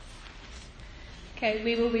Okay,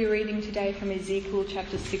 we will be reading today from Ezekiel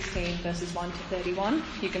chapter 16, verses 1 to 31.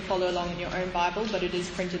 You can follow along in your own Bible, but it is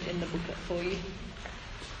printed in the booklet for you.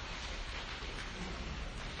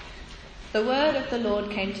 The word of the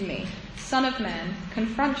Lord came to me. Son of man,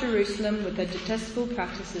 confront Jerusalem with her detestable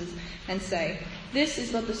practices and say, "This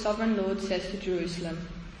is what the sovereign Lord says to Jerusalem.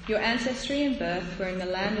 Your ancestry and birth were in the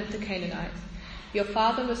land of the Canaanites. Your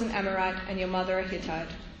father was an Amorite and your mother a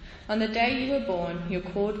Hittite. On the day you were born, your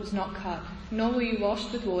cord was not cut, nor were you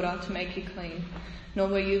washed with water to make you clean, nor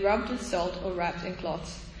were you rubbed with salt or wrapped in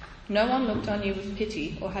cloths. No one looked on you with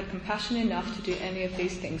pity or had compassion enough to do any of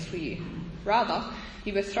these things for you. Rather,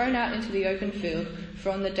 you were thrown out into the open field,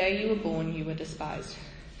 for on the day you were born you were despised.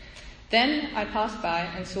 Then I passed by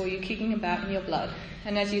and saw you kicking about in your blood,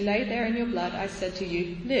 and as you lay there in your blood I said to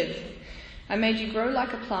you, 'Live.' I made you grow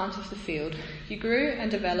like a plant of the field. You grew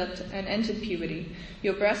and developed and entered puberty.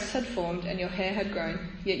 Your breasts had formed and your hair had grown,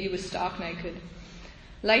 yet you were stark naked.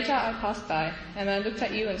 Later I passed by, and I looked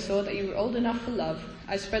at you and saw that you were old enough for love.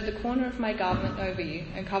 I spread the corner of my garment over you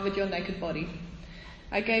and covered your naked body.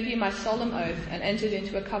 I gave you my solemn oath and entered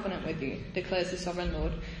into a covenant with you, declares the sovereign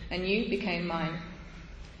Lord, and you became mine.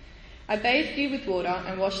 I bathed you with water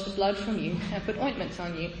and washed the blood from you and put ointments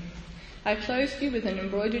on you. I clothed you with an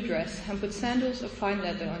embroidered dress and put sandals of fine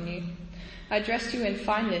leather on you. I dressed you in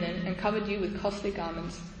fine linen and covered you with costly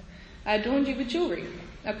garments. I adorned you with jewelry.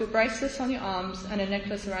 I put bracelets on your arms and a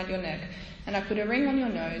necklace around your neck, and I put a ring on your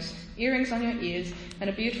nose, earrings on your ears, and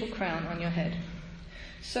a beautiful crown on your head.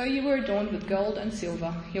 So you were adorned with gold and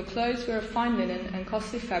silver. Your clothes were of fine linen and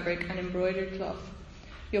costly fabric and embroidered cloth.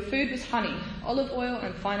 Your food was honey, olive oil,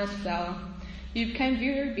 and finest flour. You became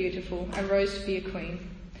very beautiful and rose to be a queen.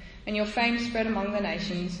 And your fame spread among the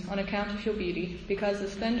nations on account of your beauty, because the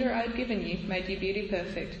splendour I had given you made you beauty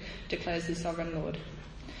perfect, declares the sovereign Lord.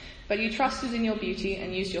 But you trusted in your beauty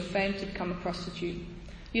and used your fame to become a prostitute.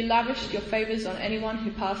 You lavished your favours on anyone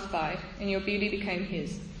who passed by, and your beauty became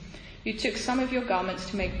his. You took some of your garments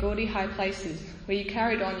to make gaudy high places, where you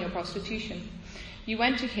carried on your prostitution. You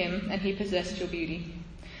went to him, and he possessed your beauty.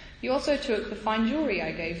 You also took the fine jewellery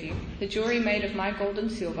I gave you, the jewellery made of my gold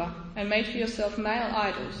and silver, and made for yourself male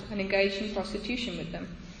idols, and engaged in prostitution with them.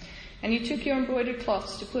 And you took your embroidered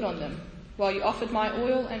cloths to put on them, while you offered my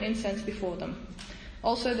oil and incense before them.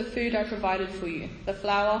 Also the food I provided for you, the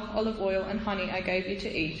flour, olive oil, and honey I gave you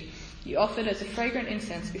to eat, you offered as a fragrant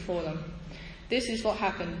incense before them. This is what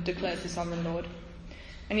happened, declares the sovereign Lord.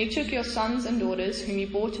 And you took your sons and daughters, whom you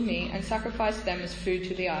bore to me, and sacrificed them as food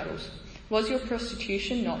to the idols. Was your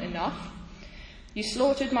prostitution not enough? You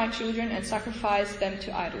slaughtered my children and sacrificed them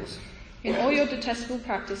to idols. In all your detestable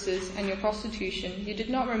practices and your prostitution, you did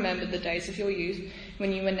not remember the days of your youth,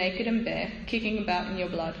 when you were naked and bare, kicking about in your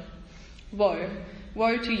blood. Woe,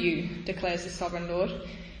 woe to you, declares the sovereign Lord.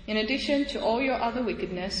 In addition to all your other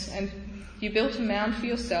wickedness, and you built a mound for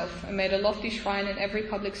yourself and made a lofty shrine in every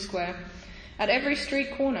public square. At every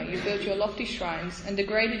street corner you built your lofty shrines and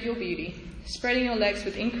degraded your beauty, spreading your legs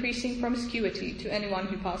with increasing promiscuity to anyone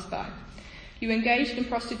who passed by. You engaged in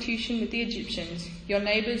prostitution with the Egyptians, your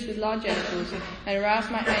neighbours with large genitals, and aroused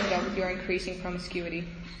my anger with your increasing promiscuity.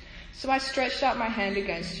 So I stretched out my hand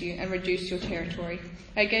against you and reduced your territory.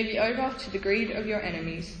 I gave you over to the greed of your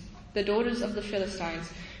enemies, the daughters of the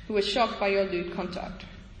Philistines, who were shocked by your lewd conduct.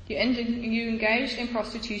 You engaged in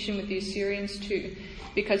prostitution with the Assyrians too,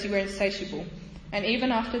 because you were insatiable, and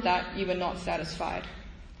even after that you were not satisfied.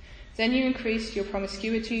 Then you increased your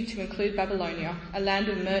promiscuity to include Babylonia, a land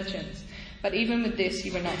of merchants, but even with this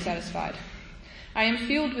you were not satisfied. I am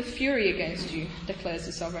filled with fury against you, declares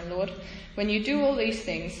the sovereign Lord, when you do all these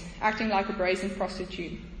things, acting like a brazen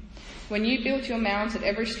prostitute. When you built your mounds at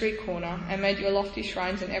every street corner and made your lofty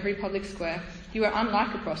shrines in every public square, you were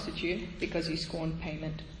unlike a prostitute because you scorned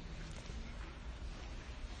payment.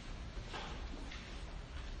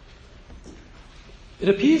 It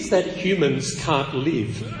appears that humans can't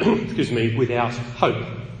live without hope.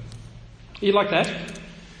 You like that?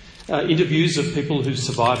 Interviews of people who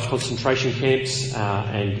survived concentration camps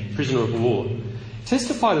and prisoner of war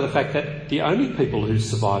testify to the fact that the only people who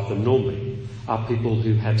survive them normally are people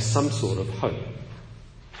who have some sort of hope.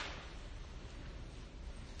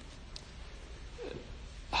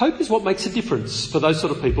 Hope is what makes a difference for those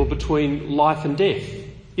sort of people between life and death.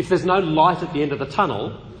 If there's no light at the end of the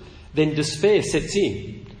tunnel, then despair sets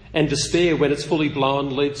in. And despair, when it's fully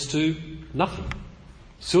blown, leads to nothing.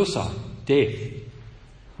 Suicide, death.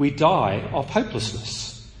 We die of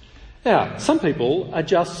hopelessness. Now, some people are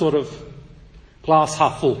just sort of glass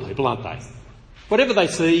half full people, aren't they? Whatever they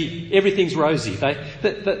see, everything's rosy.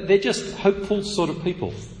 They're just hopeful sort of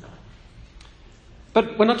people.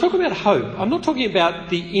 But when I talk about hope, I'm not talking about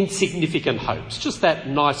the insignificant hopes, just that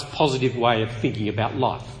nice positive way of thinking about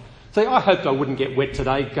life. So I hoped I wouldn't get wet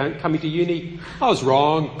today coming to uni. I was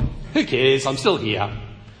wrong. Who cares? I'm still here.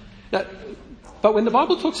 But when the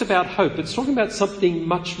Bible talks about hope, it's talking about something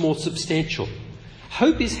much more substantial.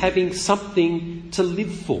 Hope is having something to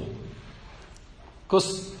live for.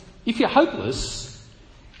 Because if you're hopeless,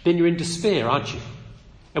 then you're in despair, aren't you?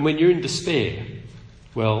 And when you're in despair,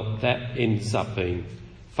 well, that ends up being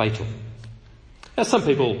fatal. Now, some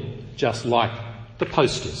people just like the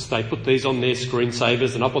posters. They put these on their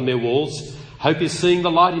screensavers and up on their walls. Hope is seeing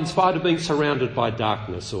the light in spite of being surrounded by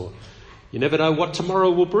darkness, or you never know what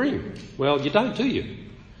tomorrow will bring. Well, you don't, do you?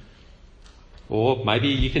 Or maybe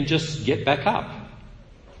you can just get back up.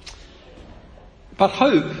 But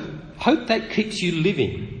hope that keeps you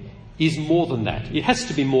living is more than that. It has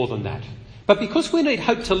to be more than that. But because we need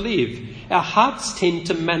hope to live, our hearts tend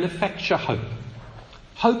to manufacture hope.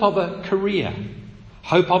 Hope of a career,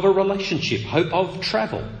 hope of a relationship, hope of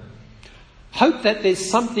travel. Hope that there's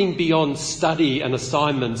something beyond study and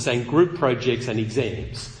assignments and group projects and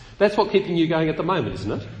exams. That's what's keeping you going at the moment,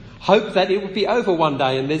 isn't it? Hope that it will be over one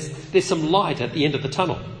day and there's some light at the end of the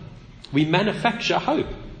tunnel. We manufacture hope.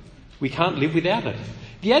 We can't live without it.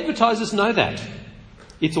 The advertisers know that.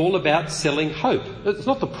 It's all about selling hope. It's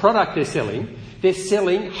not the product they're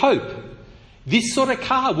selling hope. This sort of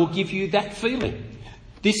car will give you that feeling.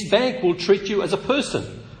 This bank will treat you as a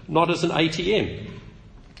person, not as an ATM.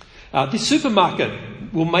 This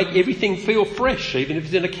supermarket will make everything feel fresh, even if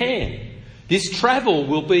it's in a can. This travel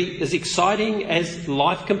will be as exciting as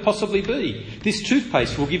life can possibly be. This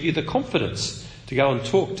toothpaste will give you the confidence to go and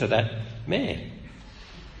talk to that man.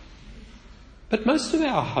 But most of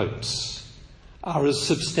our hopes are as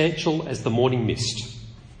substantial as the morning mist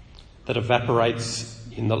that evaporates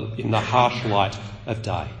in the harsh light of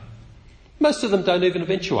day. Most of them don't even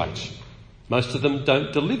eventuate. Most of them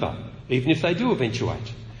don't deliver, even if they do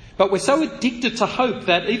eventuate. But we're so addicted to hope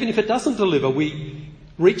that even if it doesn't deliver, we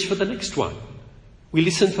reach for the next one. We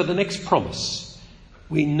listen for the next promise.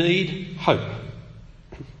 We need hope.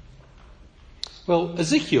 Well,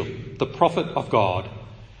 Ezekiel, the prophet of God,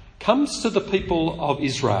 comes to the people of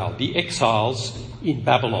Israel, the exiles in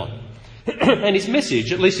Babylon. And his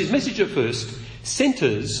message, at least his message at first,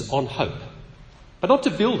 centres on hope. But not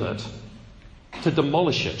to build it, to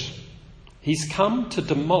demolish it. He's come to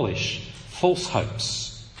demolish false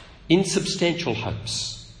hopes, insubstantial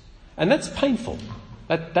hopes. And that's painful.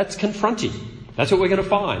 That's confronting. That's what we're going to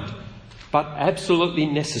find. But absolutely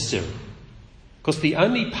necessary. Because the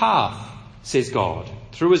only path, says God,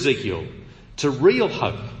 through Ezekiel, to real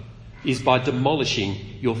hope is by demolishing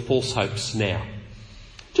your false hopes now.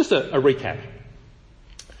 Just a recap.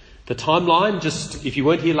 The timeline, just if you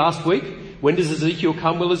weren't here last week, when does Ezekiel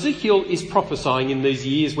come? Well, Ezekiel is prophesying in these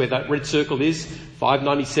years where that red circle is,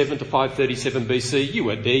 597 to 537 BC. You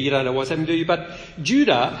weren't there, you don't know what's happening, do you? But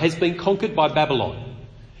Judah has been conquered by Babylon.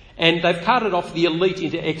 And they've carted off the elite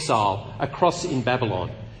into exile across in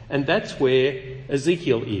Babylon. And that's where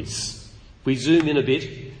Ezekiel is. We zoom in a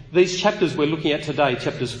bit. These chapters we're looking at today,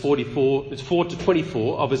 chapters 4 to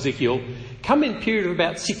 24 of Ezekiel, come in a period of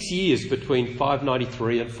about 6 years between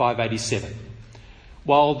 593 and 587.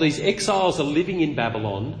 While these exiles are living in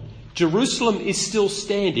Babylon, Jerusalem is still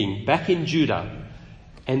standing back in Judah.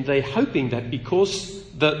 And they're hoping that because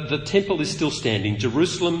the temple is still standing,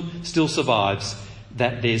 Jerusalem still survives,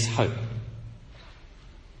 that there's hope.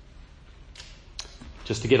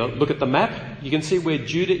 Just to get a look at the map, you can see where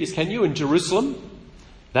Judah is, can you, in Jerusalem?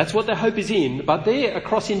 That's what their hope is in, but they're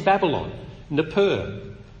across in Babylon,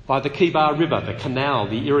 Nippur, by the Kibar River, the canal,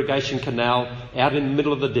 the irrigation canal out in the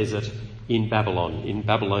middle of the desert in Babylon, in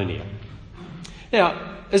Babylonia.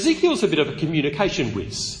 Now, Ezekiel's a bit of a communication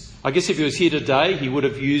whiz. I guess if he was here today, he would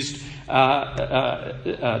have used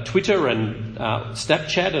Twitter and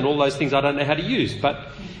Snapchat and all those things I don't know how to use, but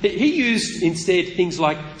he used instead things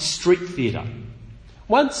like street theatre.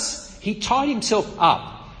 Once he tied himself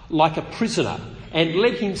up like a prisoner and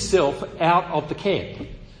led himself out of the camp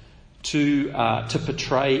to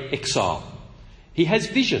portray exile. He has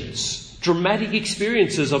visions, dramatic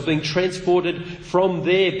experiences of being transported from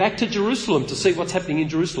there back to Jerusalem to see what's happening in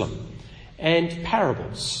Jerusalem. And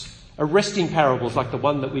parables, arresting parables like the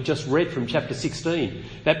one that we just read from chapter 16,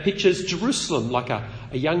 that pictures Jerusalem like a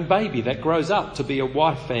young baby that grows up to be a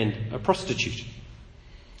wife and a prostitute.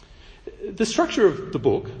 The structure of the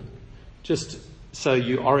book, just so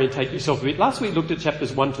you orientate yourself a bit. Last week we looked at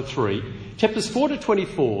chapters 1 to 3. Chapters 4 to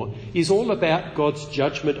 24 is all about God's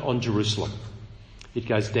judgment on Jerusalem. It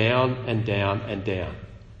goes down and down and down.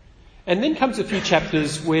 And then comes a few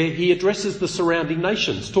chapters where he addresses the surrounding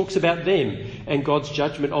nations, talks about them and God's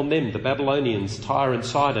judgment on them, the Babylonians, Tyre and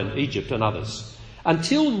Sidon, Egypt and others,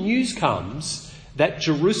 until news comes that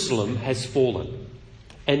Jerusalem has fallen.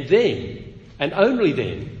 And then, and only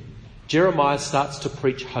then, Jeremiah starts to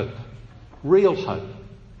preach hope, real hope,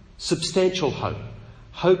 substantial hope,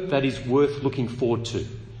 hope that is worth looking forward to.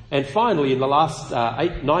 And finally, in the last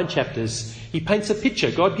 9 chapters, he paints a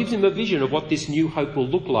picture. God gives him a vision of what this new hope will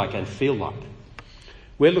look like and feel like.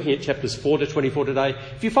 We're looking at chapters 4 to 24 today.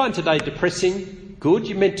 If you find today depressing, good,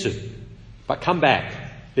 you're meant to. But come back.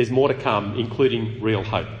 There's more to come, including real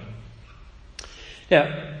hope.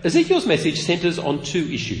 Now, Ezekiel's message centres on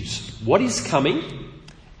 2 issues. What is coming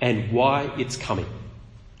and why it's coming.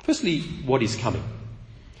 Firstly, what is coming?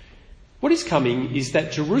 What is coming is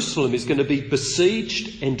that Jerusalem is going to be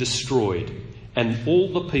besieged and destroyed and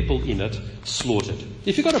all the people in it slaughtered.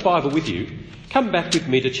 If you've got a Bible with you, come back with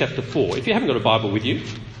me to chapter 4. If you haven't got a Bible with you,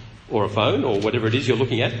 or a phone, or whatever it is you're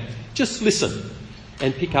looking at, just listen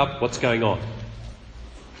and pick up what's going on.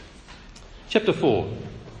 Chapter 4.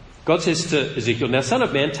 God says to Ezekiel, "Now, son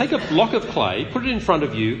of man, take a block of clay, put it in front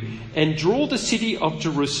of you, and draw the city of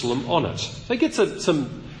Jerusalem on it." So he gets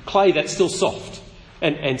some clay that's still soft,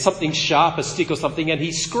 and something sharp, a stick or something, and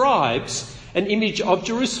he scribes an image of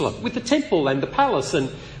Jerusalem with the temple and the palace, and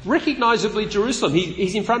recognisably Jerusalem.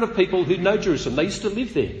 He's in front of people who know Jerusalem. They used to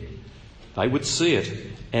live there. They would see it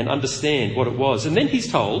and understand what it was. And then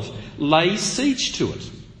he's told, lay siege to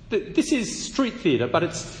it. This is street theatre, but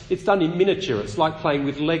it's done in miniature. It's like playing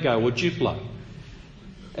with Lego or Duplo.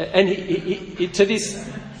 And he to this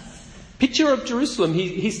picture of Jerusalem,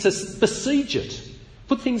 he's to besiege it.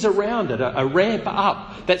 Put things around it, a ramp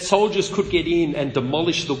up that soldiers could get in and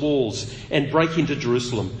demolish the walls and break into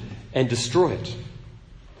Jerusalem and destroy it.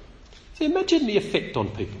 So imagine the effect on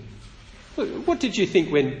people. What did you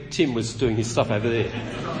think when Tim was doing his stuff over there?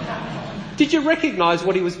 Did you recognise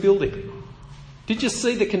what he was building? Did you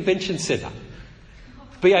see the convention centre?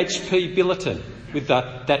 BHP Billiton with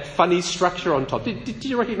that funny structure on top. Did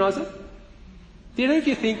you recognise it? Did any of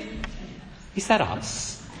you think, is that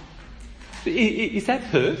us? Is that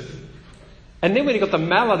Perth? And then when he got the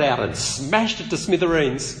mallet out and smashed it to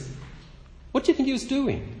smithereens, what do you think he was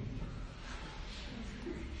doing?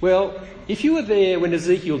 Well, if you were there when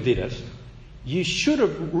Ezekiel did it, you should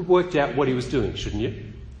have worked out what he was doing, shouldn't you?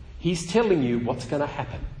 He's telling you what's going to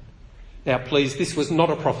happen. Now, please, this was not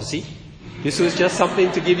a prophecy. This was just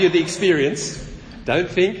something to give you the experience. Don't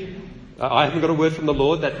think, I haven't got a word from the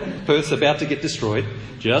Lord that Perth's about to get destroyed.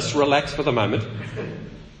 Just relax for the moment.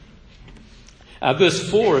 Verse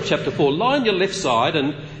 4 of chapter 4, lie on your left side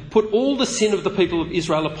and put all the sin of the people of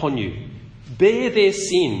Israel upon you. Bear their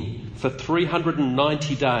sin for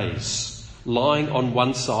 390 days, lying on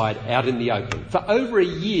one side out in the open. For over a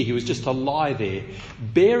year he was just to lie there,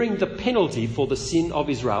 bearing the penalty for the sin of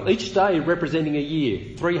Israel. Each day representing a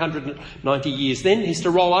year, 390 years. Then he's to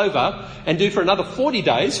roll over and do for another 40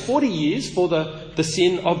 days, 40 years for the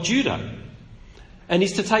sin of Judah. And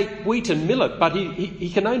he's to take wheat and millet, but he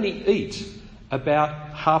can only eat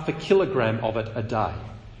about 0.5 kilogram of it a day.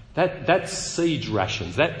 That's siege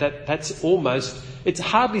rations. That's almost, it's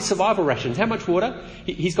hardly survival rations. How much water?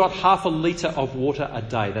 He's got 0.5 litre of water a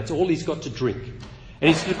day. That's all he's got to drink.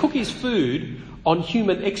 And he's to cook his food on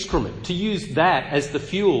human excrement, to use that as the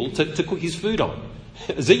fuel to cook his food on.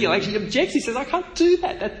 Ezekiel actually objects. He says, I can't do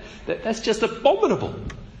that. That's just abominable.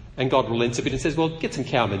 And God relents a bit and says, well, get some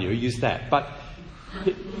cow manure, use that. But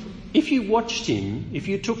if you watched him, if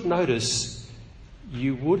you took notice,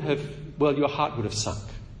 you would have, well, your heart would have sunk.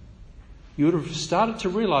 You would have started to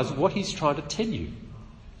realise what he's trying to tell you,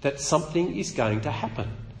 that something is going to happen.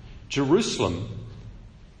 Jerusalem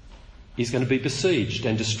is going to be besieged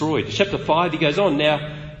and destroyed. Chapter 5, he goes on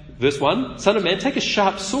now, verse 1, son of man, take a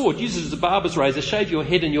sharp sword, use it as a barber's razor, shave your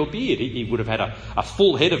head and your beard. He would have had a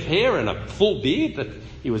full head of hair and a full beard. That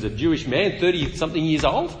he was a Jewish man, 30-something years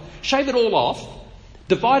old. Shave it all off,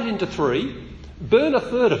 divide it into 3, burn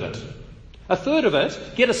 1/3 of it. 1/3 of it,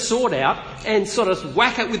 get a sword out and sort of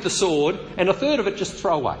whack it with the sword, and 1/3 of it just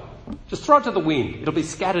throw away. Just throw it to the wind. It'll be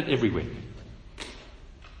scattered everywhere.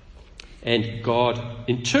 And God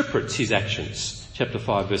interprets his actions. Chapter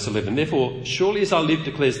 5, verse 11. Therefore, surely as I live,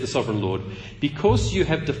 declares the sovereign Lord, because you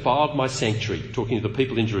have defiled my sanctuary, talking to the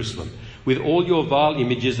people in Jerusalem, with all your vile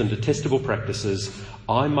images and detestable practices,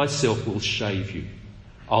 I myself will shave you.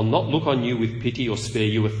 I'll not look on you with pity or spare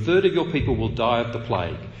you. 1/3 of your people will die of the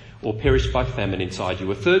plague, or perish by famine inside you.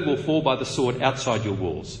 1/3 will fall by the sword outside your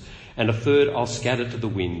walls, and 1/3 I'll scatter to the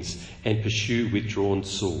winds and pursue with drawn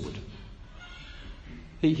sword.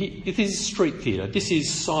 This is street theatre. This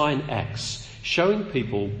is sign acts. showing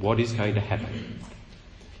people what is going to happen.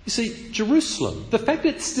 You see, Jerusalem, the fact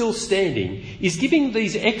that it's still standing, is giving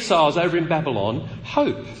these exiles over in Babylon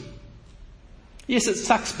hope. Yes, it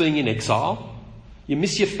sucks being in exile. You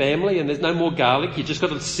miss your family and there's no more garlic. You just got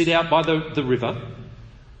to sit out by the river.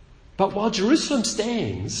 But while Jerusalem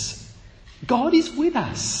stands, God is with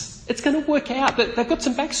us. It's going to work out. They've got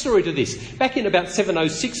some backstory to this. Back in about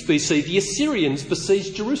 706 BC, the Assyrians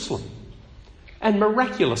besieged Jerusalem. And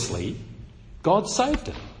miraculously, God saved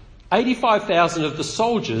it. 85,000 of the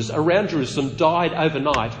soldiers around Jerusalem died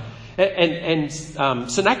overnight. And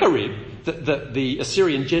Sennacherib, the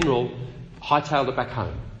Assyrian general, hightailed it back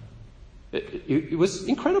home. It was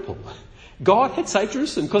incredible. God had saved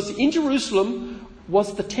Jerusalem because in Jerusalem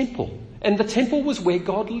was the temple. And the temple was where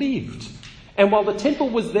God lived. And while the temple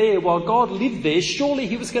was there, while God lived there, surely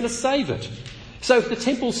he was going to save it. So if the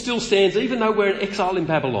temple still stands, even though we're in exile in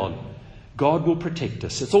Babylon, God will protect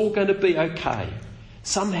us. It's all going to be okay.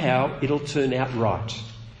 Somehow it'll turn out right.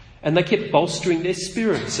 And they kept bolstering their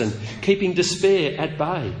spirits and keeping despair at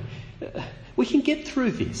bay. We can get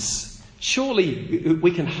through this. Surely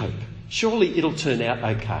we can hope. Surely it'll turn out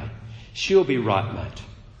okay. She'll be right, mate.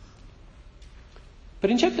 But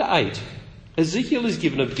in chapter 8, Ezekiel is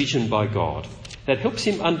given a vision by God that helps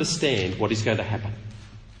him understand what is going to happen.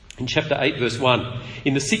 In chapter 8, verse 1,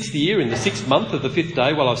 in the 6th year, in the 6th month of the 5th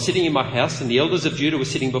day, while I was sitting in my house and the elders of Judah were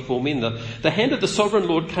sitting before me, and the hand of the sovereign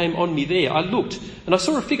Lord came on me there, I looked and I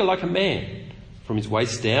saw a figure like a man. From his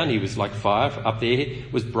waist down, he was like fire. Up there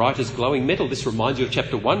was bright as glowing metal. This reminds you of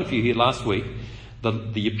chapter 1, if you were here last week.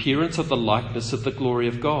 The appearance of the likeness of the glory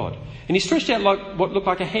of God. And he stretched out like what looked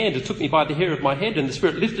like a hand and took me by the hair of my head, and the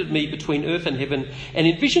Spirit lifted me between earth and heaven. And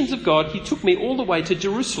in visions of God, he took me all the way to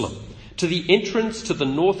Jerusalem, to the entrance to the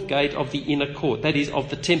north gate of the inner court, that is, of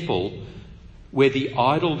the temple, where the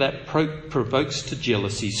idol that provokes to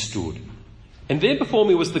jealousy stood. And there before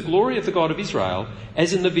me was the glory of the God of Israel,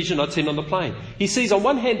 as in the vision I'd seen on the plain. He sees on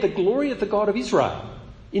one hand the glory of the God of Israel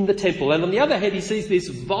in the temple, and on the other hand he sees this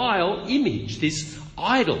vile image, this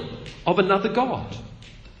idol of another God.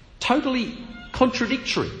 Totally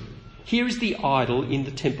contradictory. Here is the idol in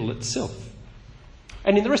the temple itself.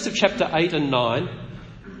 And in the rest of chapter 8 and 9,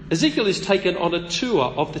 Ezekiel is taken on a tour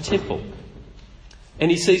of the temple. And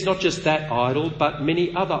he sees not just that idol, but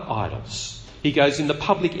many other idols. He goes in the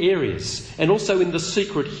public areas and also in the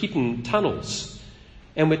secret hidden tunnels.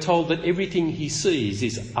 And we're told that everything he sees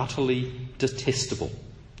is utterly detestable.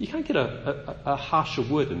 You can't get a harsher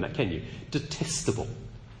word than that, can you? Detestable,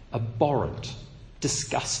 abhorrent,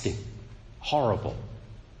 disgusting, horrible.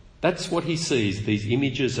 That's what he sees, these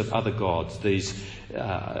images of other gods, these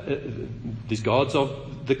gods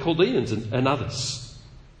of the Chaldeans and others.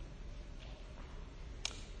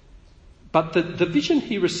 But the vision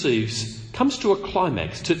he receives comes to a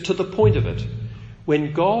climax, to the point of it,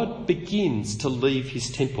 when God begins to leave his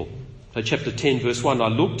temple. So chapter 10, verse 1, I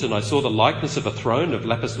looked and I saw the likeness of a throne of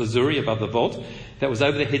lapis lazuli above the vault that was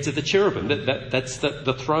over the heads of the cherubim. That's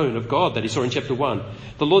the throne of God that he saw in chapter 1.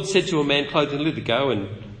 The Lord said to a man clothed in leather, go and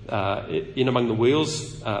in among the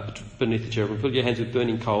wheels beneath the cherubim, fill your hands with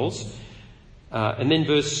burning coals. And then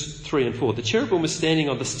verse 3 and 4, the cherubim was standing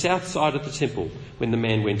on the south side of the temple when the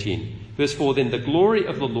man went in. Verse 4, then the glory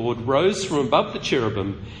of the Lord rose from above the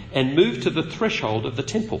cherubim and moved to the threshold of the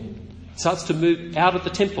temple. It starts to move out of the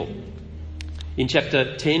temple. In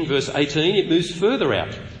chapter 10, verse 18, it moves further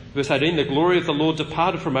out. Verse 18, the glory of the Lord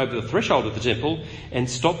departed from over the threshold of the temple and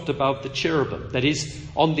stopped above the cherubim. That is,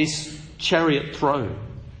 on this chariot throne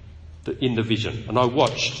in the vision. And I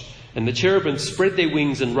watched, and the cherubim spread their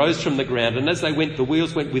wings and rose from the ground. And as they went, the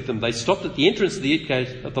wheels went with them. They stopped at the entrance of the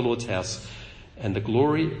gate of the Lord's house. And the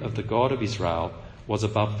glory of the God of Israel was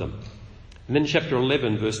above them. And then chapter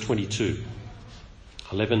 11, verse 22.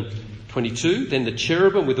 11:22, then the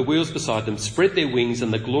cherubim with the wheels beside them spread their wings,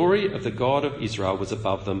 and the glory of the God of Israel was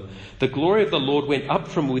above them. The glory of the Lord went up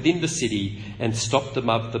from within the city and stopped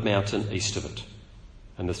above the mountain east of it.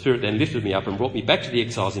 And the Spirit then lifted me up and brought me back to the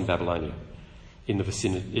exiles in Babylonia, in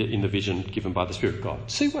the vision given by the Spirit of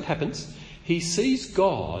God. See what happens? He sees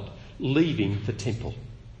God leaving the temple.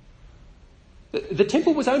 The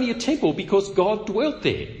temple was only a temple because God dwelt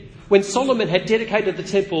there. When Solomon had dedicated the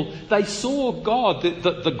temple, they saw God,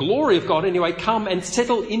 the glory of God anyway, come and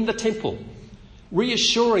settle in the temple,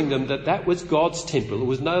 reassuring them that that was God's temple. It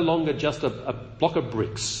was no longer just a block of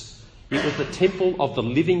bricks. It was the temple of the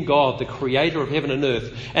living God, the creator of heaven and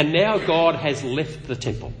earth. And now God has left the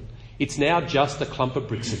temple. It's now just a clump of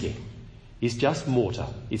bricks again. It's just mortar.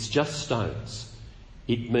 It's just stones.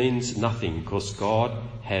 It means nothing because God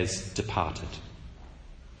has departed.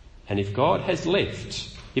 And if God has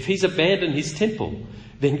left, If he's abandoned his temple,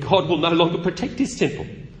 then God will no longer protect his temple.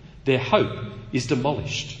 Their hope is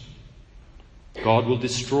demolished. God will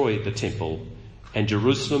destroy the temple and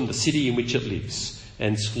Jerusalem, the city in which it lives,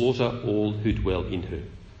 and slaughter all who dwell in her.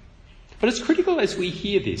 But it's critical as we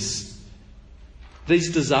hear this,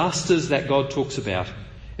 these disasters that God talks about,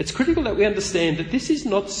 it's critical that we understand that this is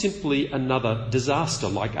not simply another disaster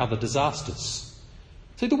like other disasters.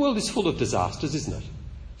 See, the world is full of disasters, isn't it?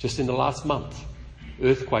 Just in the last month,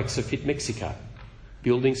 earthquakes have hit Mexico,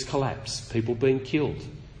 buildings collapse, people being killed,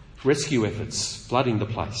 rescue efforts flooding the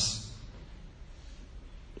place.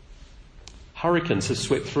 Hurricanes have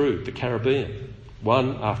swept through the Caribbean,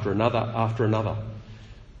 one after another after another.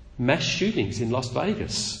 Mass shootings in Las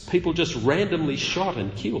Vegas, people just randomly shot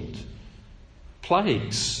and killed.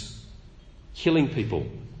 Plagues, killing people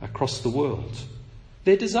across the world.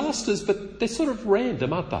 They're disasters, but they're sort of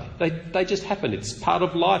random, aren't they? They just happen. It's part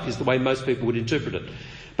of life is the way most people would interpret it.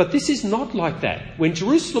 But this is not like that. When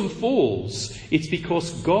Jerusalem falls, it's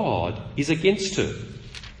because God is against her.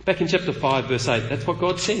 Back in chapter 5, verse 8, that's what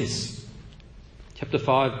God says. Chapter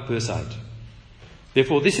 5, verse 8.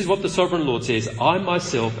 Therefore, this is what the Sovereign Lord says, I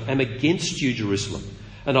myself am against you, Jerusalem,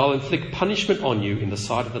 and I'll inflict punishment on you in the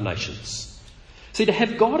sight of the nations. See, to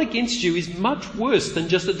have God against you is much worse than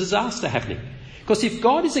just a disaster happening. Because if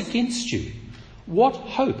God is against you, what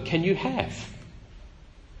hope can you have?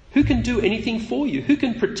 Who can do anything for you? Who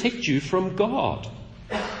can protect you from God?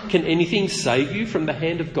 Can anything save you from the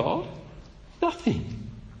hand of God? Nothing.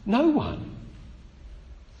 No one.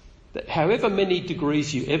 However many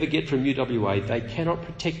degrees you ever get from UWA, they cannot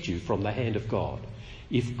protect you from the hand of God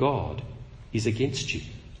if God is against you.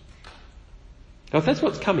 Now, if that's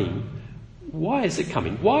what's coming, why is it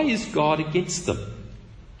coming? Why is God against them?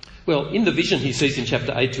 Well, in the vision he sees in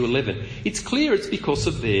chapter 8 to 11, it's clear it's because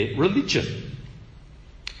of their religion.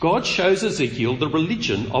 God shows Ezekiel the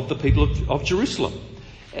religion of the people of Jerusalem.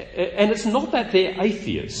 And it's not that they're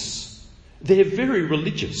atheists. They're very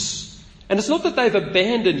religious. And it's not that they've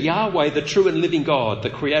abandoned Yahweh, the true and living God, the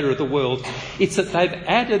creator of the world. It's that they've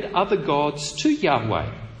added other gods to Yahweh,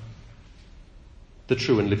 the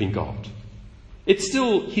true and living God. It's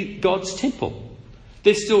still God's temple.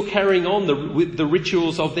 They're still carrying on with the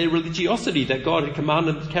rituals of their religiosity that God had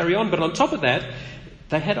commanded them to carry on. But on top of that,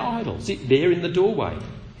 they had idols there in the doorway.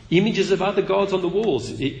 Images of other gods on the walls.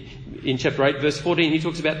 In chapter 8, verse 14, he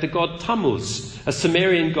talks about the god Tammuz, a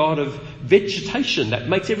Sumerian god of vegetation that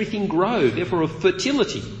makes everything grow, therefore of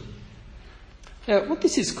fertility. Now, what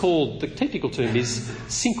this is called, the technical term is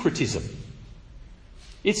syncretism.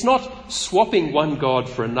 It's not swapping one god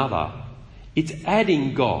for another. It's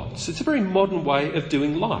adding gods. It's a very modern way of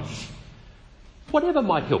doing life. Whatever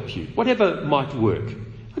might help you, whatever might work.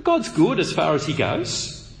 God's good as far as he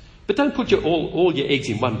goes. But don't put all your eggs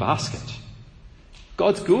in one basket.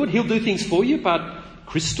 God's good, he'll do things for you, but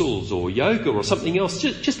crystals or yoga or something else,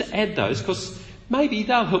 just to add those, because maybe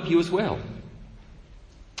they'll help you as well.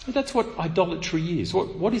 And that's what idolatry is.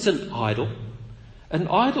 What is an idol? An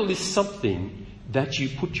idol is something that you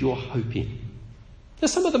put your hope in. Now,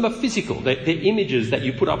 some of them are physical. They're images that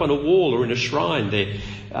you put up on a wall or in a shrine. They're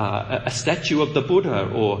a statue of the Buddha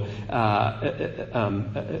or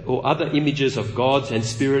other images of gods and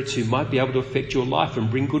spirits who might be able to affect your life and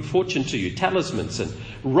bring good fortune to you. Talismans and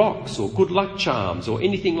rocks or good luck charms or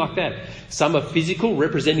anything like that. Some are physical,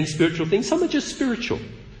 representing spiritual things. Some are just spiritual.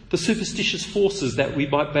 The superstitious forces that we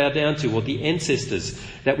might bow down to, or the ancestors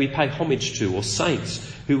that we pay homage to, or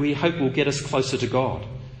saints who we hope will get us closer to God.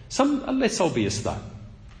 Some are less obvious though.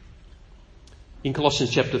 In Colossians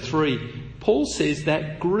chapter 3, Paul says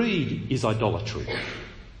that greed is idolatry.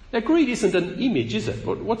 Now, greed isn't an image, is it?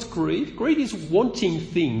 What's greed? Greed is wanting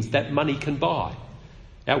things that money can buy.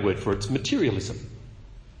 Our word for it's materialism.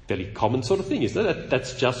 Fairly common sort of thing, isn't it?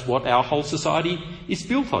 That's just what our whole society is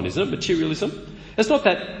built on, isn't it? Materialism. It's not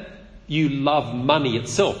that you love money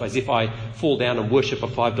itself, as if I fall down and worship a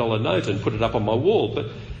 $5 note and put it up on my wall, but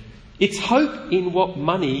it's hope in what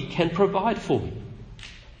money can provide for me.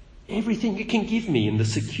 Everything it can give me in the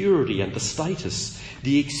security and the status,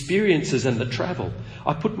 the experiences and the travel.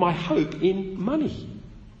 I put my hope in money.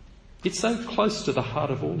 It's so close to the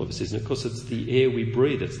heart of all of us, isn't it? Because it's the air we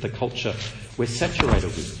breathe. It's the culture we're saturated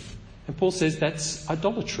with. And Paul says that's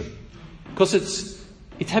idolatry. Because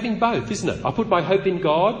it's having both, isn't it? I put my hope in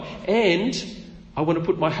God and I want to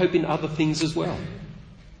put my hope in other things as well.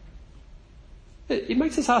 It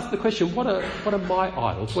makes us ask the question, what are my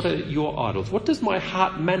idols? What are your idols? What does my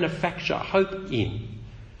heart manufacture hope in?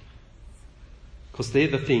 Because they're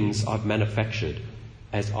the things I've manufactured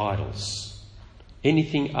as idols.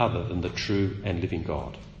 Anything other than the true and living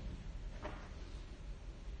God.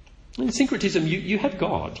 In syncretism, you have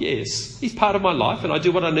God, yes. He's part of my life and I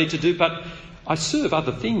do what I need to do, but I serve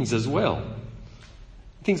other things as well.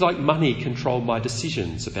 Things like money control my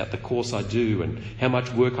decisions about the course I do and how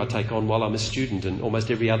much work I take on while I'm a student, and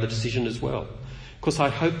almost every other decision as well. Because I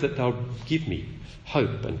hope that they'll give me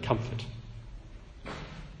hope and comfort.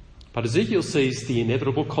 But Ezekiel sees the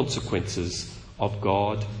inevitable consequences of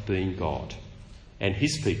God being God and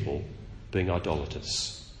his people being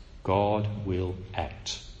idolaters. God will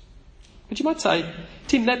act. But you might say,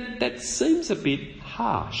 Tim, that seems a bit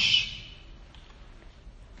harsh.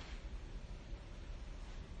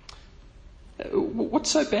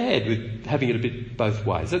 What's so bad with having it a bit both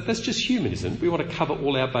ways? That's just human, isn't it? We want to cover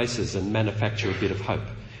all our bases and manufacture a bit of hope.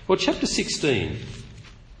 Well, chapter 16,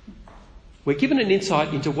 we're given an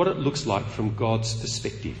insight into what it looks like from God's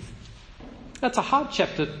perspective. That's a hard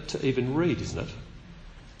chapter to even read, isn't it?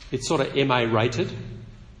 It's sort of MA rated.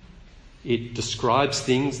 It describes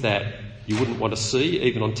things that you wouldn't want to see,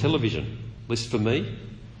 even on television, at least for me.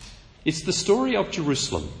 It's the story of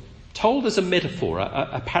Jerusalem, told as a metaphor,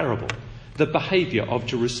 a parable. The behaviour of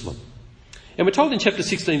Jerusalem. And we're told in chapter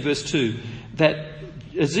 16 verse 2 that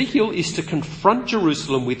Ezekiel is to confront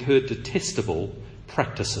Jerusalem with her detestable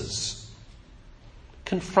practices.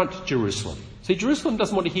 Confront Jerusalem. See, Jerusalem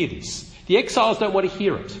doesn't want to hear this. The exiles don't want to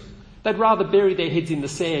hear it. They'd rather bury their heads in the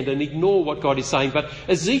sand and ignore what God is saying, but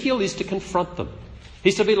Ezekiel is to confront them.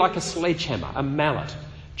 He's to be like a sledgehammer, a mallet,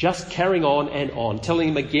 just carrying on and on, telling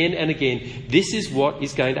them again and again, this is what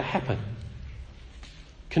is going to happen.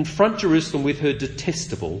 Confront Jerusalem with her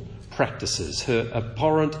detestable practices, her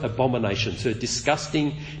abhorrent abominations, her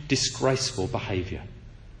disgusting, disgraceful behaviour.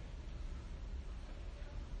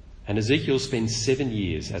 And Ezekiel spends 7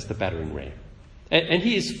 years as the battering ram. And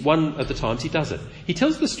here's one of the times he does it. He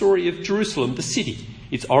tells the story of Jerusalem, the city.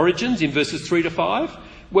 Its origins in verses 3 to 5.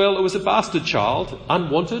 Well, it was a bastard child,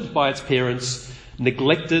 unwanted by its parents,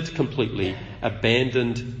 neglected completely,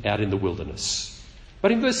 abandoned out in the wilderness.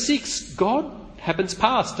 But in verse 6, God happens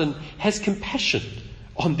past and has compassion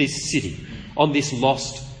on this city, on this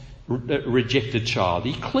lost, rejected child.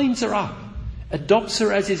 He cleans her up, adopts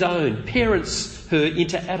her as his own, parents her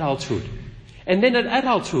into adulthood. And then at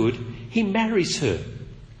adulthood, he marries her.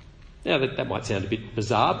 Now that might sound a bit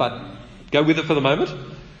bizarre, but go with it for the moment.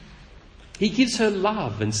 He gives her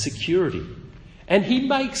love and security. And he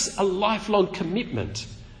makes a lifelong commitment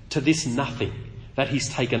to this nothing that he's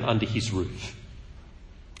taken under his roof.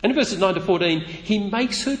 And in verses 9 to 14, he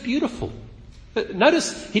makes her beautiful. But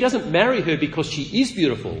notice he doesn't marry her because she is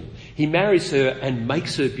beautiful. He marries her and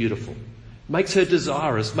makes her beautiful. Makes her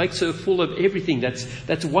desirous, makes her full of everything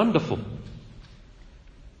that's wonderful.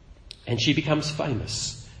 And she becomes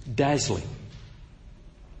famous, dazzling.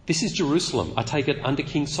 This is Jerusalem, I take it, under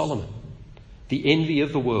King Solomon. The envy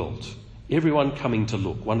of the world. Everyone coming to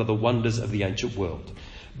look, one of the wonders of the ancient world.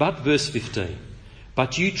 But verse 15,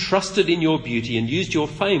 but you trusted in your beauty and used your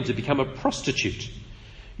fame to become a prostitute.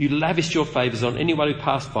 You lavished your favours on anyone who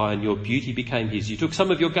passed by, and your beauty became his. You took some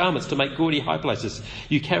of your garments to make gaudy high places.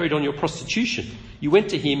 You carried on your prostitution. You went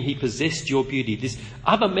to him, he possessed your beauty. This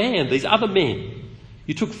other man, these other men.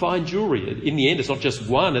 You took fine jewellery. In the end, it's not just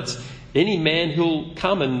one, it's any man who'll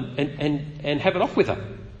come and have it off with her.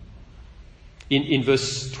 In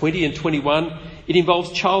verse 20 and 21, it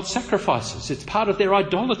involves child sacrifices. It's part of their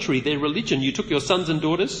idolatry, their religion. You took your sons and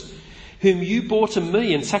daughters, whom you bore to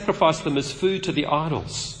me, and sacrificed them as food to the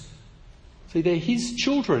idols. See, they're his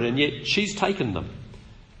children, and yet she's taken them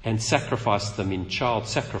and sacrificed them in child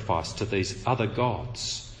sacrifice to these other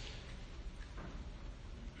gods.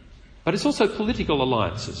 But it's also political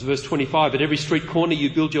alliances. Verse 25, at every street corner you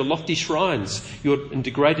build your lofty shrines and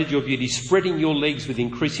degraded your beauty, spreading your legs with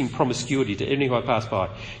increasing promiscuity to anyone who pass by.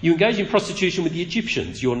 You engage in prostitution with the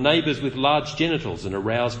Egyptians, your neighbours with large genitals, and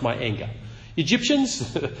aroused my anger.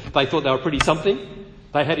 Egyptians, they thought they were pretty something.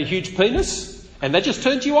 They had a huge penis, and they just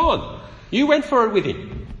turned you on. You went for it with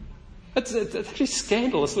him. That's actually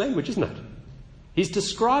scandalous language, isn't it? He's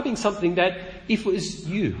describing something that, if it was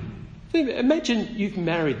you, imagine you've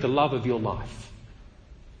married the love of your life.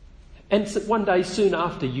 And one day soon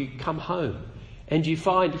after you come home and you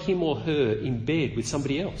find him or her in bed with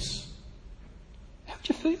somebody else. How would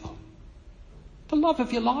you feel? The love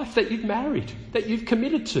of your life that you've married, that you've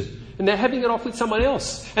committed to, and they're having it off with someone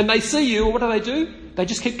else. And they see you, and what do? They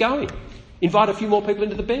just keep going. Invite a few more people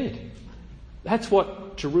into the bed. That's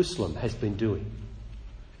what Jerusalem has been doing.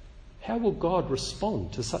 How will God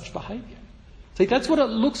respond to such behaviour? See, that's what it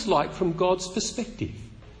looks like from God's perspective.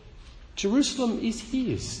 Jerusalem is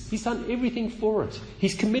his. He's done everything for it.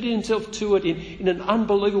 He's committed himself to it in an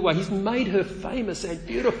unbelievable way. He's made her famous and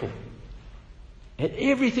beautiful. And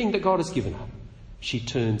everything that God has given her, she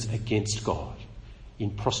turns against God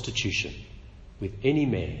in prostitution with any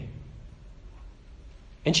man.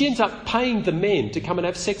 And she ends up paying the men to come and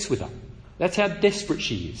have sex with her. That's how desperate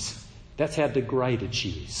she is. That's how degraded she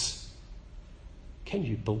is. Can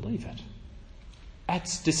you believe it?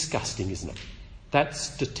 That's disgusting, isn't it?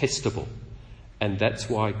 That's detestable. And that's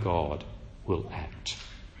why God will act.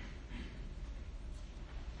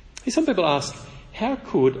 Some people ask, how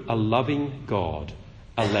could a loving God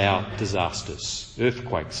allow disasters,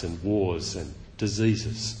 earthquakes and wars and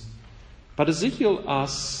diseases? But Ezekiel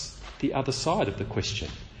asks the other side of the question.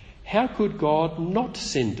 How could God not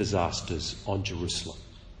send disasters on Jerusalem?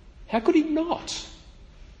 How could he not?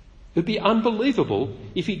 It would be unbelievable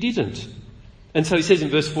if he didn't. And so he says in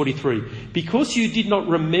verse 43, because you did not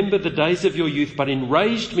remember the days of your youth, but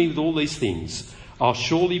enraged me with all these things, I'll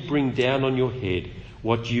surely bring down on your head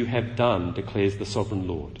what you have done, declares the sovereign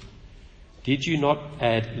Lord. Did you not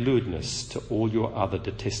add lewdness to all your other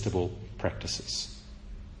detestable practices?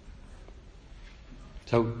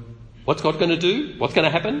 So what's God going to do? What's going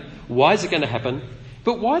to happen? Why is it going to happen?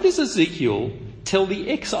 But why does Ezekiel tell the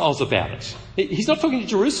exiles about it? He's not talking to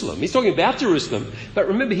Jerusalem. He's talking about Jerusalem. But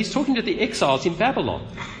remember, he's talking to the exiles in Babylon.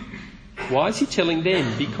 Why is he telling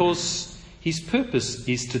them? Because his purpose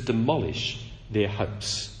is to demolish their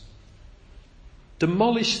hopes.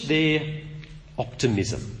 Demolish their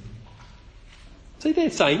optimism. See,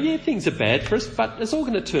 they're saying, yeah, things are bad for us, but it's all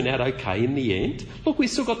going to turn out okay in the end. Look,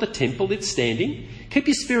 we've still got the temple, it's standing. Keep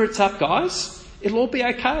your spirits up, guys. It'll all be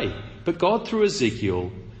okay. But God, through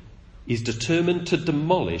Ezekiel, is determined to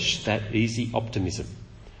demolish that easy optimism,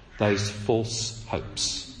 those false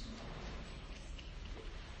hopes.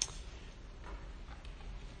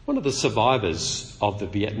 One of the survivors of the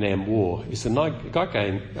Vietnam War is a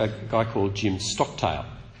guy called Jim Stockdale.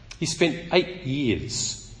 He spent 8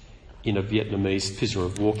 years in a Vietnamese prisoner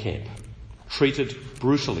of war camp, treated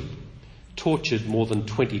brutally, tortured more than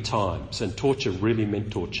 20 times, and torture really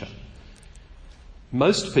meant torture.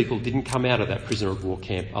 Most people didn't come out of that prisoner of war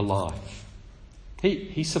camp alive.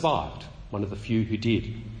 He survived, one of the few who did.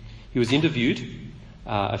 He was interviewed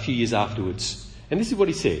a few years afterwards, and this is what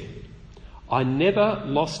he said. I never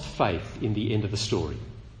lost faith in the end of the story.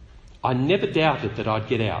 I never doubted that I'd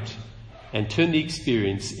get out and turn the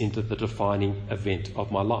experience into the defining event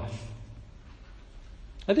of my life.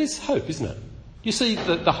 And there's hope, isn't it? You see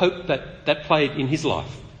the hope that played in his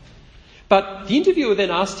life. But the interviewer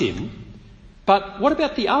then asked him, but what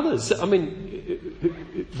about the others? I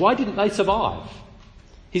mean, why didn't they survive?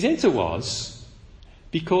 His answer was,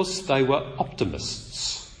 because they were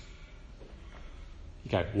optimists.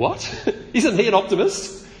 You go, what? Isn't he an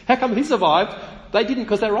optimist? How come he survived? They didn't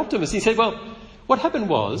because they were optimists. He said, well, what happened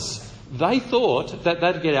was they thought that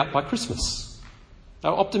they'd get out by Christmas. They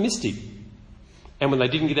were optimistic. And when they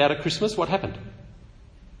didn't get out at Christmas, what happened?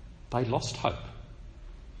 They lost hope.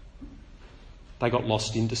 They got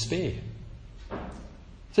lost in despair.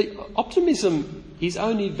 See, optimism is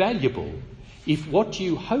only valuable if what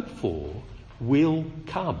you hope for will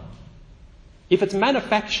come. If it's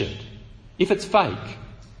manufactured, if it's fake,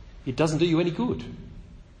 it doesn't do you any good.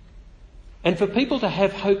 And for people to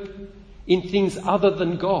have hope in things other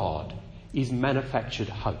than God is manufactured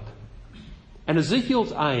hope. And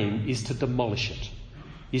Ezekiel's aim is to demolish it,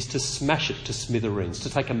 is to smash it to smithereens, to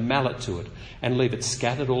take a mallet to it and leave it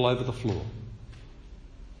scattered all over the floor.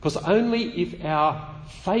 Because only if our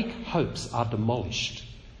fake hopes are demolished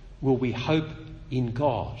will we hope in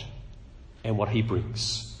God and what he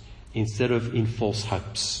brings, instead of in false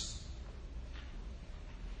hopes.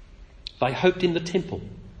 They hoped in the temple.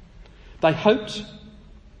 They hoped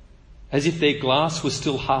as if their glass was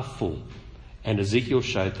still half full, and Ezekiel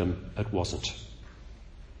showed them it wasn't.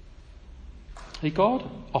 God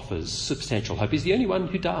offers substantial hope. He's the only one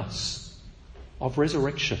who does, of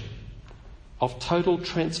resurrection, of total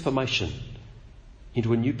transformation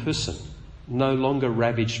into a new person, no longer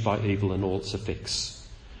ravaged by evil and all its effects.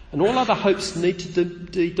 And all other hopes need to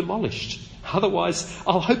be demolished. Otherwise,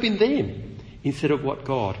 I'll hope in them instead of what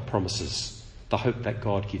God promises, the hope that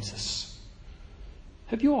God gives us.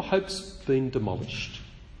 Have your hopes been demolished?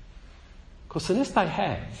 Because unless they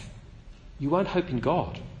have, you won't hope in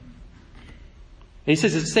God. And he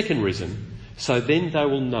says the second reason, so then they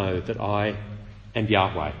will know that I am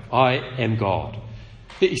Yahweh. I am God.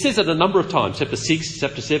 He says it a number of times, chapter 6,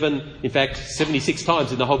 chapter 7, in fact 76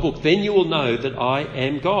 times in the whole book. Then you will know that I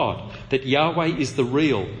am God, that Yahweh is the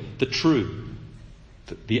real, the true,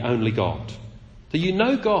 the only God. So you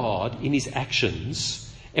know God in his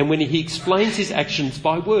actions and when he explains his actions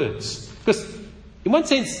by words. Because In one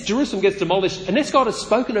sense, Jerusalem gets demolished. Unless God has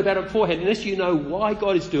spoken about it beforehand, unless you know why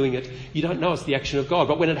God is doing it, you don't know it's the action of God.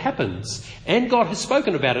 But when it happens, and God has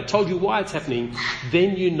spoken about it, told you why it's happening,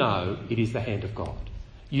 then you know it is the hand of God.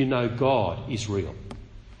 You know God is real.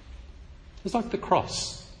 It's like the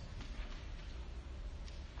cross.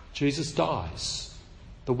 Jesus dies,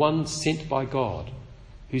 the one sent by God,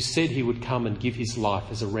 who said he would come and give his life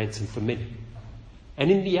as a ransom for many.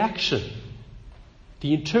 And in the action,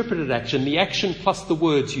 the interpreted action, the action plus the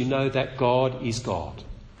words, you know that God is God.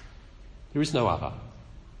 There is no other.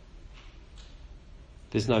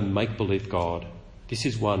 There's no make-believe God. This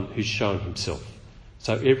is one who's shown himself.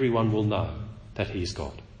 So everyone will know that he is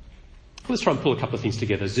God. Let's try and pull a couple of things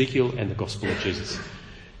together. Ezekiel and the Gospel of Jesus.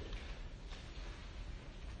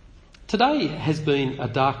 Today has been a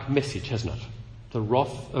dark message, hasn't it? The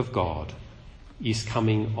wrath of God is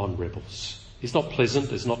coming on rebels. It's not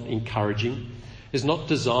pleasant, it's not encouraging, it's not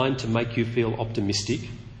designed to make you feel optimistic,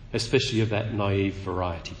 especially of that naive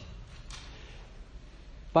variety.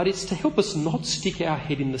 But it's to help us not stick our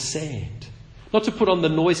head in the sand, not to put on the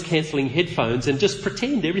noise-cancelling headphones and just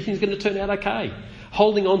pretend everything's going to turn out okay,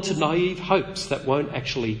 holding on to naive hopes that won't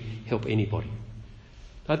actually help anybody.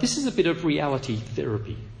 Now, this is a bit of reality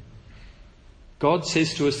therapy. God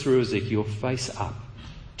says to us through Ezekiel, face up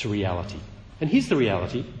to reality. And here's the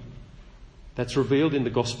reality that's revealed in the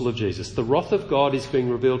gospel of Jesus. The wrath of God is being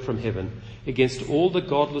revealed from heaven against all the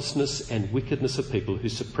godlessness and wickedness of people who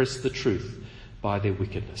suppress the truth by their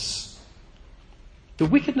wickedness. The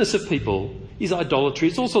wickedness of people is idolatry.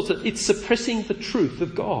 It's all sorts of, it's suppressing the truth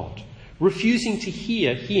of God, refusing to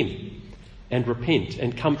hear him and repent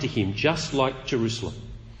and come to him, just like Jerusalem.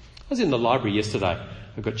 I was in the library yesterday.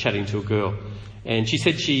 I got chatting to a girl and she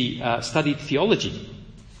said she studied theology.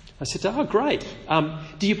 I said to her, oh, great.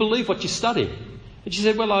 Do you believe what you're studying? And she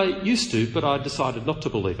said, well, I used to, but I decided not to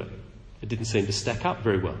believe it. It didn't seem to stack up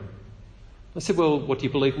very well. I said, well, what do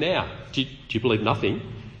you believe now? Do you believe nothing?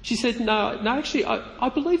 She said, no, actually, I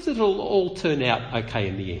believe that it'll all turn out okay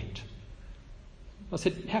in the end. I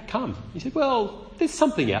said, how come? He said, well, there's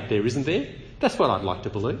something out there, isn't there? That's what I'd like to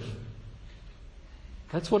believe.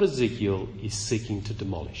 That's what Ezekiel is seeking to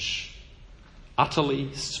demolish.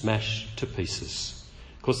 Utterly smash to pieces.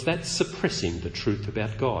 Because that's suppressing the truth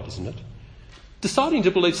about God, isn't it? Deciding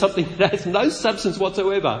to believe something that has no substance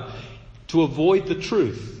whatsoever to avoid the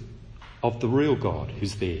truth of the real God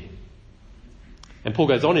who's there. And Paul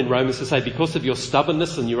goes on in Romans to say, because of your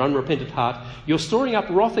stubbornness and your unrepentant heart, you're storing up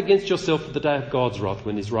wrath against yourself for the day of God's wrath,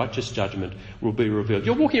 when his righteous judgment will be revealed.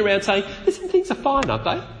 You're walking around saying, listen, things are fine, aren't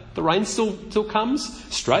they? The rain still comes.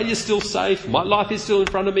 Australia's still safe. My life is still in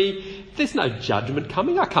front of me. There's no judgment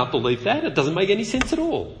coming. I can't believe that. It doesn't make any sense at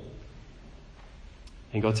all.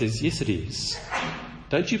 And God says, yes, it is.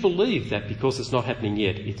 Don't you believe that because it's not happening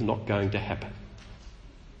yet, it's not going to happen?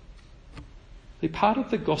 Be part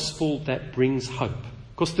of the gospel that brings hope.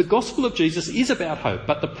 Because the gospel of Jesus is about hope,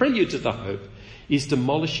 but the prelude to the hope is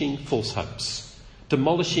demolishing false hopes,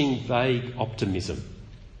 demolishing vague optimism,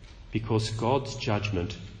 because God's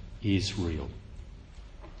judgment is real.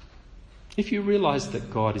 If you realise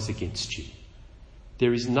that God is against you,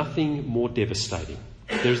 there is nothing more devastating,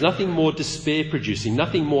 there is nothing more despair-producing,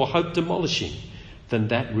 nothing more hope-demolishing than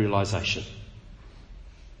that realisation.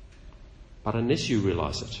 But unless you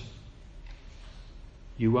realise it,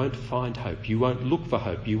 you won't find hope, you won't look for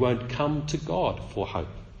hope, you won't come to God for hope.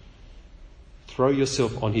 Throw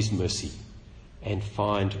yourself on his mercy and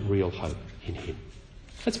find real hope in him.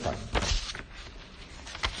 Let's pray.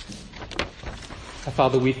 Our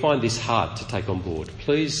Father, we find this hard to take on board.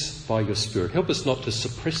 Please, by your Spirit, help us not to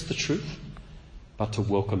suppress the truth, but to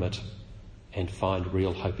welcome it and find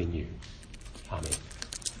real hope in you. Amen.